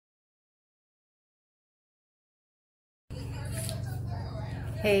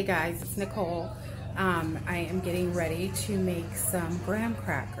Hey guys, it's Nicole. I am getting ready to make some graham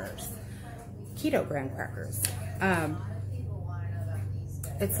crackers, keto graham crackers.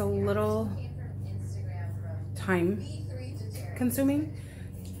 It's a little time consuming.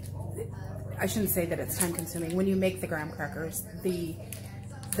 I shouldn't say that it's time consuming. When you make the graham crackers, the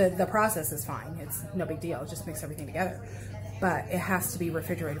process is fine. It's no big deal. Just mix everything together. But it has to be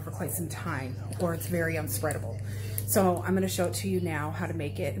refrigerated for quite some time or it's very unspreadable. So I'm going to show it to you now how to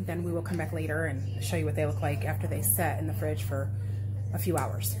make it, and then we will come back later and show you what they look like after they set in the fridge for a few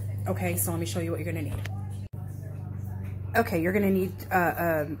hours. Okay, so let me show you what you're going to need. Okay, you're going to need,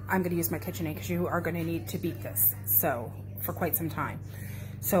 I'm going to use my KitchenAid because you are going to need to beat this so for quite some time.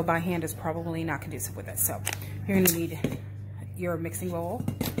 So by hand is probably not conducive with it. So you're going to need your mixing bowl,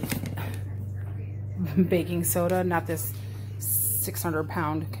 baking soda, not this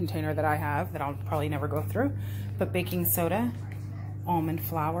 600-pound container that I have that I'll probably never go through, but baking soda, almond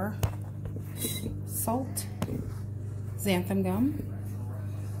flour, salt, xanthan gum,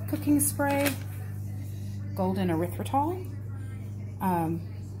 cooking spray, golden erythritol, and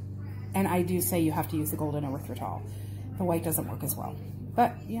I do say you have to use the golden erythritol. The white doesn't work as well,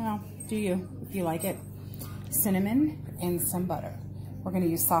 but you know, do you if you like it. Cinnamon and some butter. We're going to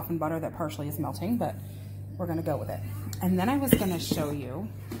use softened butter that partially is melting, but we're going to go with it. And then I was going to show you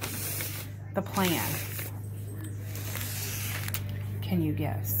the plan. Can you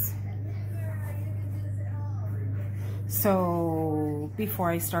guess? So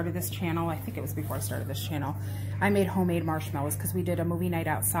before I started this channel, I think it was before I started this channel, I made homemade marshmallows because we did a movie night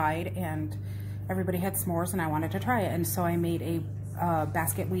outside and everybody had s'mores and I wanted to try it. And so I made a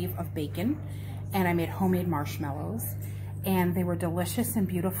basket weave of bacon and I made homemade marshmallows. And they were delicious and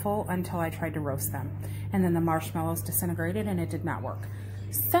beautiful until I tried to roast them. And then the marshmallows disintegrated and it did not work.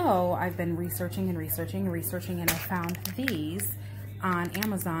 So I've been researching and I found these on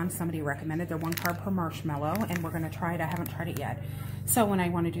Amazon. Somebody recommended. They're 1 carb per marshmallow and we're gonna try it. I haven't tried it yet. So when I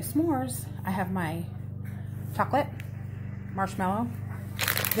wanna do s'mores, I have my chocolate marshmallow.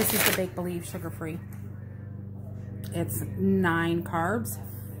 This is the Bake Believe sugar-free. It's 9 carbs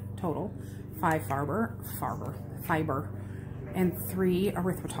total, 5 fiber, and 3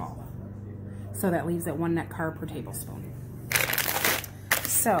 erythritol. So that leaves it 1 net carb per tablespoon.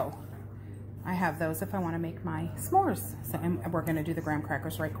 So I have those if I want to make my s'mores. So we're going to do the graham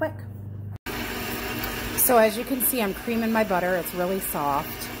crackers right quick. So as you can see, I'm creaming my butter. It's really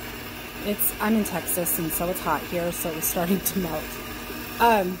soft. I'm in Texas and so it's hot here, so it's starting to melt.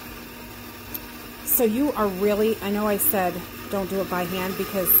 So you are really, I know I said don't do it by hand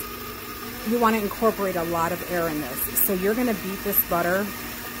because you want to incorporate a lot of air in this. So you're going to beat this butter.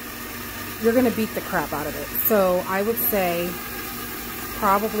 You're going to beat the crap out of it. So I would say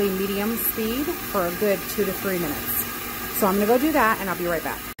probably medium speed for a good 2 to 3 minutes. So I'm going to go do that and I'll be right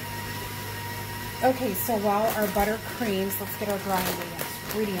back. Okay, so while our butter creams, let's get our dry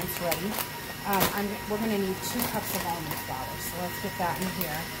ingredients ready. We're going to need 2 cups of almond flour. So let's get that in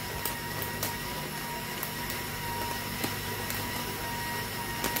here.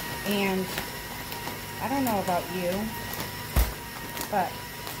 And I don't know about you, but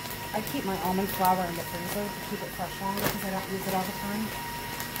I keep my almond flour in the freezer to keep it fresh longer because I don't use it all the time.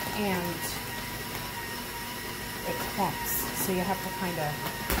 And it clumps, so you have to kind of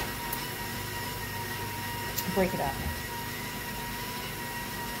break it up.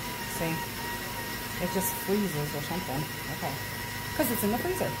 See? It just freezes or something. Okay. Because it's in the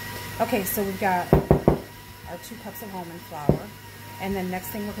freezer. Okay, so we've got our 2 cups of almond flour. And then next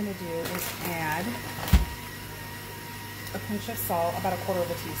thing we're going to do is add a pinch of salt, about 1/4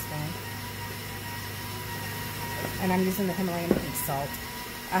 teaspoon. And I'm using the Himalayan pink salt.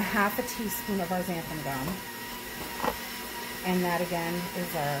 1/2 teaspoon of our xanthan gum. And that again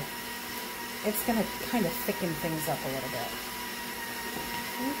is it's going to kind of thicken things up a little bit.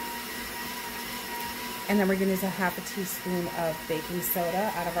 And then we're going to use 1/2 teaspoon of baking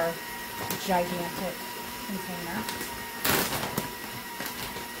soda out of our gigantic container.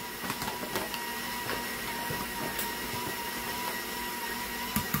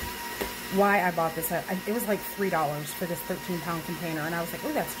 Why I bought this, it was like $3 for this 13-pound container, and I was like,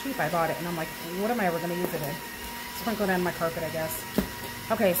 oh, that's cheap. I bought it, and I'm like, what am I ever going to use it in? Sprinkle it on my carpet, I guess.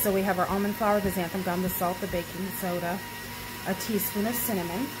 Okay, so we have our almond flour, the xanthan gum, the salt, the baking soda, a teaspoon of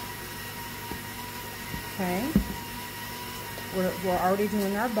cinnamon. Okay, we're already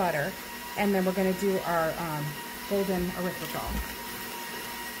doing our butter, and then we're going to do our golden erythritol.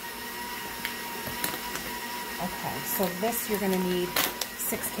 Okay, so this you're going to need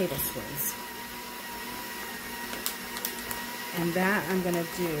 6 tablespoons. And that I'm going to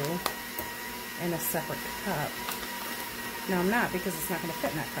do in a separate cup No, I'm not, because it's not going to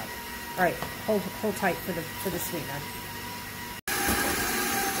fit in that cup. All right, hold tight for the sweetener.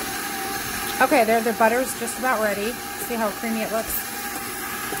 Okay, there, the butter's just about ready. See how creamy it looks?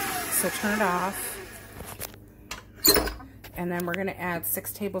 So turn it off. And then we're going to add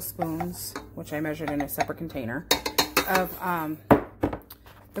 6 tablespoons, which I measured in a separate container, of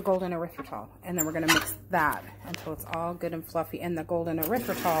the golden erythritol. And then we're going to mix that until it's all good and fluffy. And the golden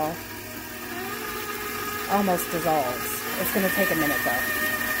erythritol almost dissolves. It's going to take a minute though.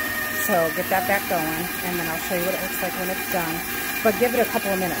 So get that back going, and then I'll show you what it looks like when it's done. But give it a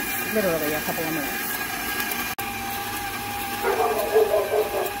couple of minutes, literally a couple of minutes.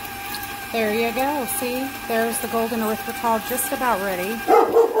 There you go. See, there's the golden erythritol just about ready.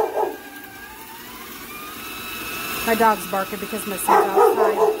 My dog's barking because my son's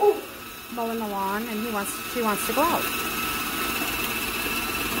outside mowing the lawn, and she wants to go out.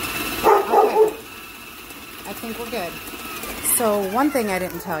 Okay, I think we're good. So one thing I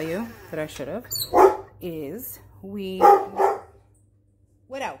didn't tell you that I should have is widow,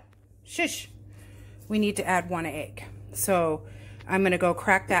 shush. We need to add 1 egg. So I'm going to go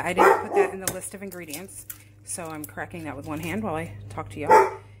crack that. I didn't put that in the list of ingredients, so I'm cracking that with one hand while I talk to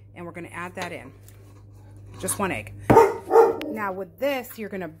y'all. And we're going to add that in. Just 1 egg. Now with this, you're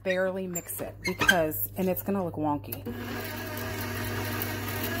going to barely mix it and it's going to look wonky.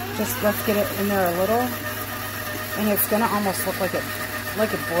 Just let's get it in there a little, and it's going to almost look like it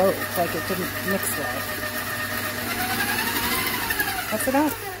broke, like it didn't mix right. That's it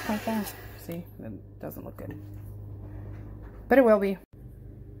up, right there. See, it doesn't look good, but it will be.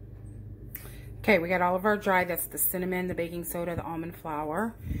 Okay, we got all of our dry. That's the cinnamon, the baking soda, the almond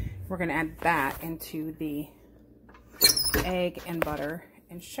flour. We're going to add that into the egg and butter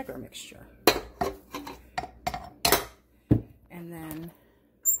and sugar mixture. And then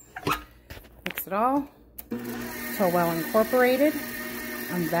mix it all till well incorporated.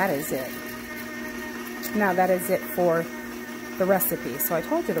 And that is it. Now that is it for the recipe. So I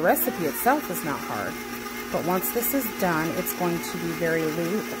told you the recipe itself is not hard. But once this is done, it's going to be very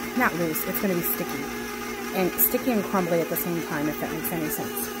loose. Not loose, it's going to be sticky. And sticky and crumbly at the same time, if that makes any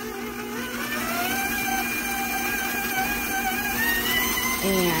sense.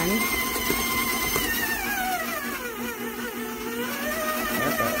 And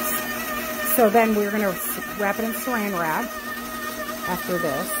there it goes. So then we're going to wrap it in saran wrap after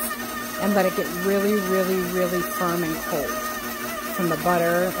this and let it get really, really, really firm and cold. From the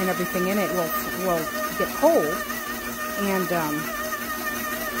butter and everything in it will get cold, and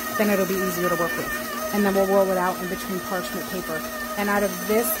then it'll be easier to work with. And then we'll roll it out in between parchment paper. And out of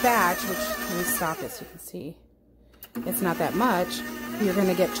this batch, which, let me stop it so you can see, it's not that much, you're going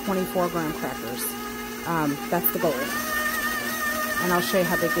to get 24 graham crackers. That's the goal. And I'll show you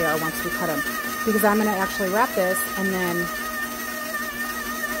how big they are once we cut them. Because I'm going to actually wrap this, and then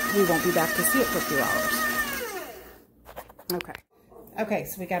we won't be back to see it for a few hours. Okay. Okay,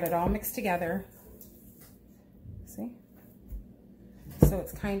 so we got it all mixed together. See? So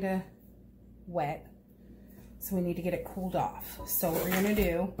it's kind of wet. So we need to get it cooled off. So what we're going to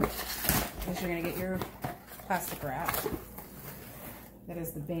do is you're going to get your plastic wrap. That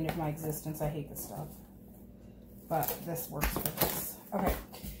is the bane of my existence. I hate this stuff. But this works for this. Okay,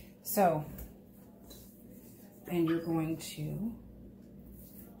 so, and you're going to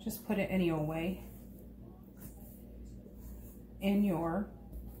just put it any old way in your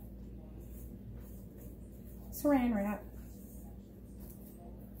saran wrap.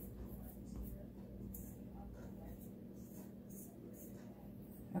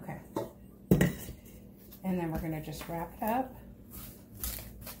 Okay. And then we're going to just wrap it up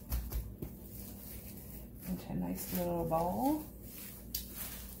into a nice little ball.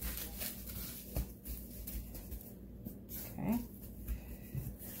 Okay.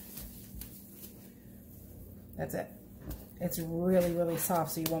 That's it. It's really, really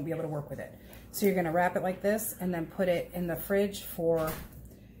soft, so you won't be able to work with it. So you're going to wrap it like this and then put it in the fridge for,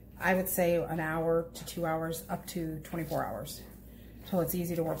 I would say, an hour to 2 hours, up to 24 hours. Until it's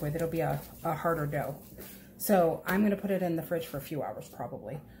easy to work with. It'll be a harder dough. So I'm going to put it in the fridge for a few hours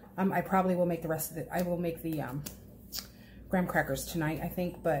probably. I probably will make the rest of it. I will make the graham crackers tonight, I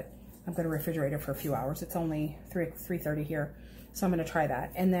think, but I'm going to refrigerate it for a few hours. It's only 3:30 here, so I'm going to try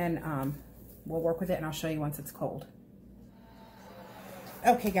that. And then we'll work with it, and I'll show you once it's cold.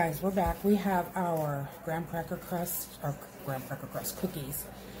 Okay, guys, we're back. We have our graham cracker crust cookies.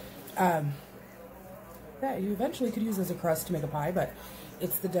 That you eventually could use as a crust to make a pie, but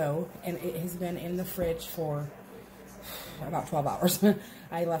it's the dough, and it has been in the fridge for about 12 hours.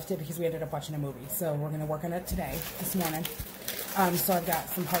 I left it because we ended up watching a movie, so we're going to work on it today, this morning. So I've got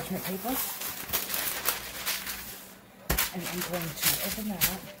some parchment paper. And I'm going to open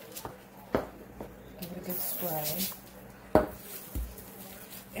that, give it a good spray.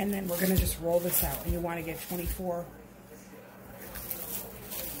 And then we're going to just roll this out. And you want to get 24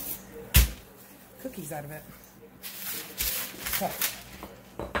 cookies out of it. So,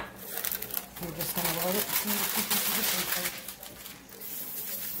 we're just going to roll it between the two pieces of paper.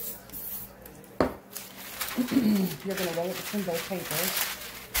 You're going to roll it between both papers.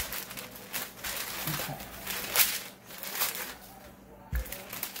 Okay.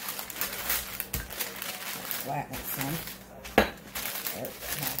 Flatten it some. There we go.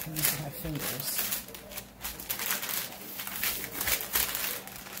 Now I can use my fingers.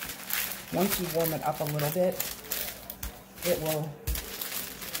 Once you warm it up a little bit, it will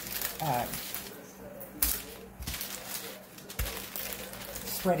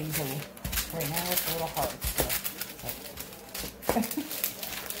spread easily. Right now it's a little hard. So.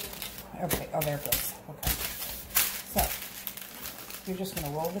 Okay, oh there it goes. Okay. So, you're just going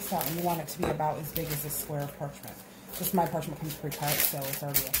to roll this out, and you want it to be about as big as this square of parchment. Just my parchment comes pre-cut, so it's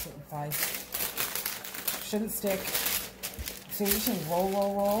already a certain size. Shouldn't stick. So you're just going to roll,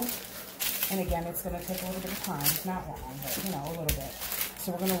 roll, roll. And again, it's going to take a little bit of time. Not long, but, you know, a little bit.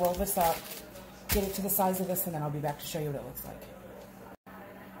 So we're going to roll this up, get it to the size of this, and then I'll be back to show you what it looks like.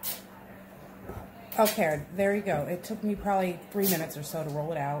 Okay, there you go. It took me probably 3 minutes or so to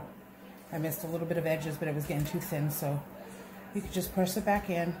roll it out. I missed a little bit of edges, but it was getting too thin, so you could just push it back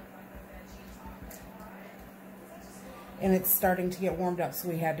in. And it's starting to get warmed up, so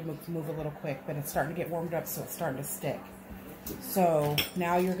we had to move a little quick, but it's starting to get warmed up, so it's starting to stick. So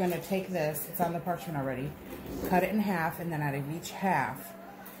now you're going to take this, it's on the parchment already, cut it in half, and then out of each half,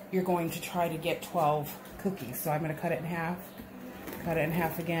 you're going to try to get 12 cookies. So I'm going to cut it in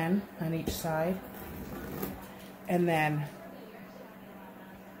half again on each side, and then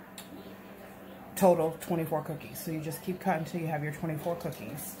total 24 cookies. So you just keep cutting until you have your 24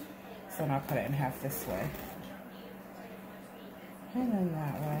 cookies. So now cut it in half this way, and then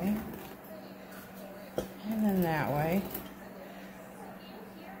that way, and then that way.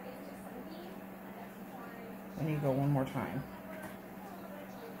 And you go one more time.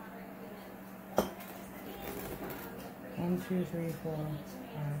 1, 2, 3, 4, 5,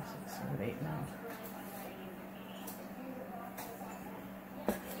 6, 7, 8,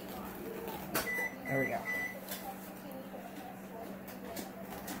 9. There we go.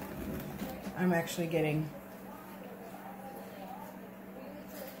 I'm actually getting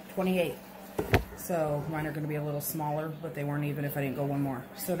 28. So mine are going to be a little smaller, but they weren't even if I didn't go one more.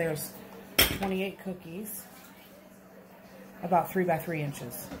 So there's 28 cookies. About 3 by 3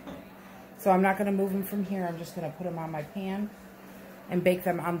 inches. So I'm not going to move them from here. I'm just going to put them on my pan and bake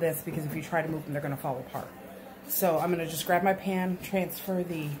them on this, because if you try to move them, they're going to fall apart. So I'm going to just grab my pan, transfer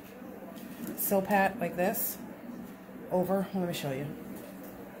the Silpat like this over. Let me show you.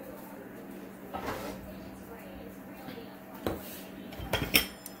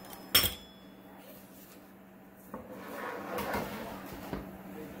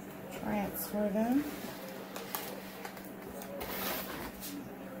 Transfer them.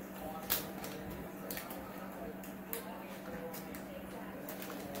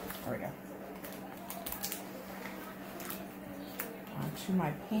 There we go. Onto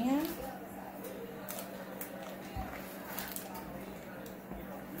my pan.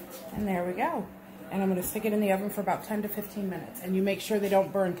 And there we go. And I'm going to stick it in the oven for about 10 to 15 minutes. And you make sure they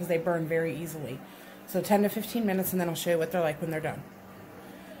don't burn, because they burn very easily. So 10 to 15 minutes, and then I'll show you what they're like when they're done.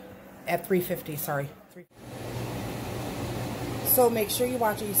 At 350, sorry. So make sure you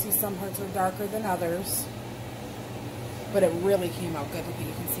watch it. You see some parts are darker than others. But it really came out good. Look, you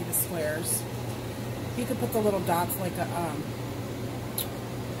can see the squares. You could put the little dots like a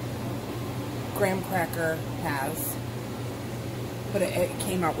graham cracker has. But it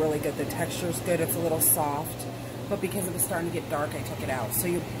came out really good. The texture's good. It's a little soft. But because it was starting to get dark, I took it out. So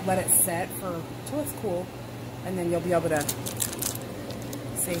you let it set till it's cool. And then you'll be able to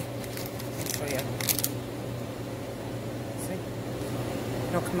see. I'll show you. See?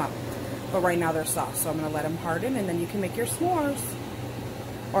 It'll come up. But right now they're soft, so I'm going to let them harden, and then you can make your s'mores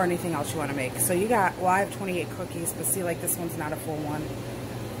or anything else you want to make. So you got, well, I have 28 cookies, but see, like this one's not a full one.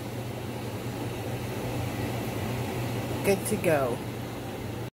 Good to go.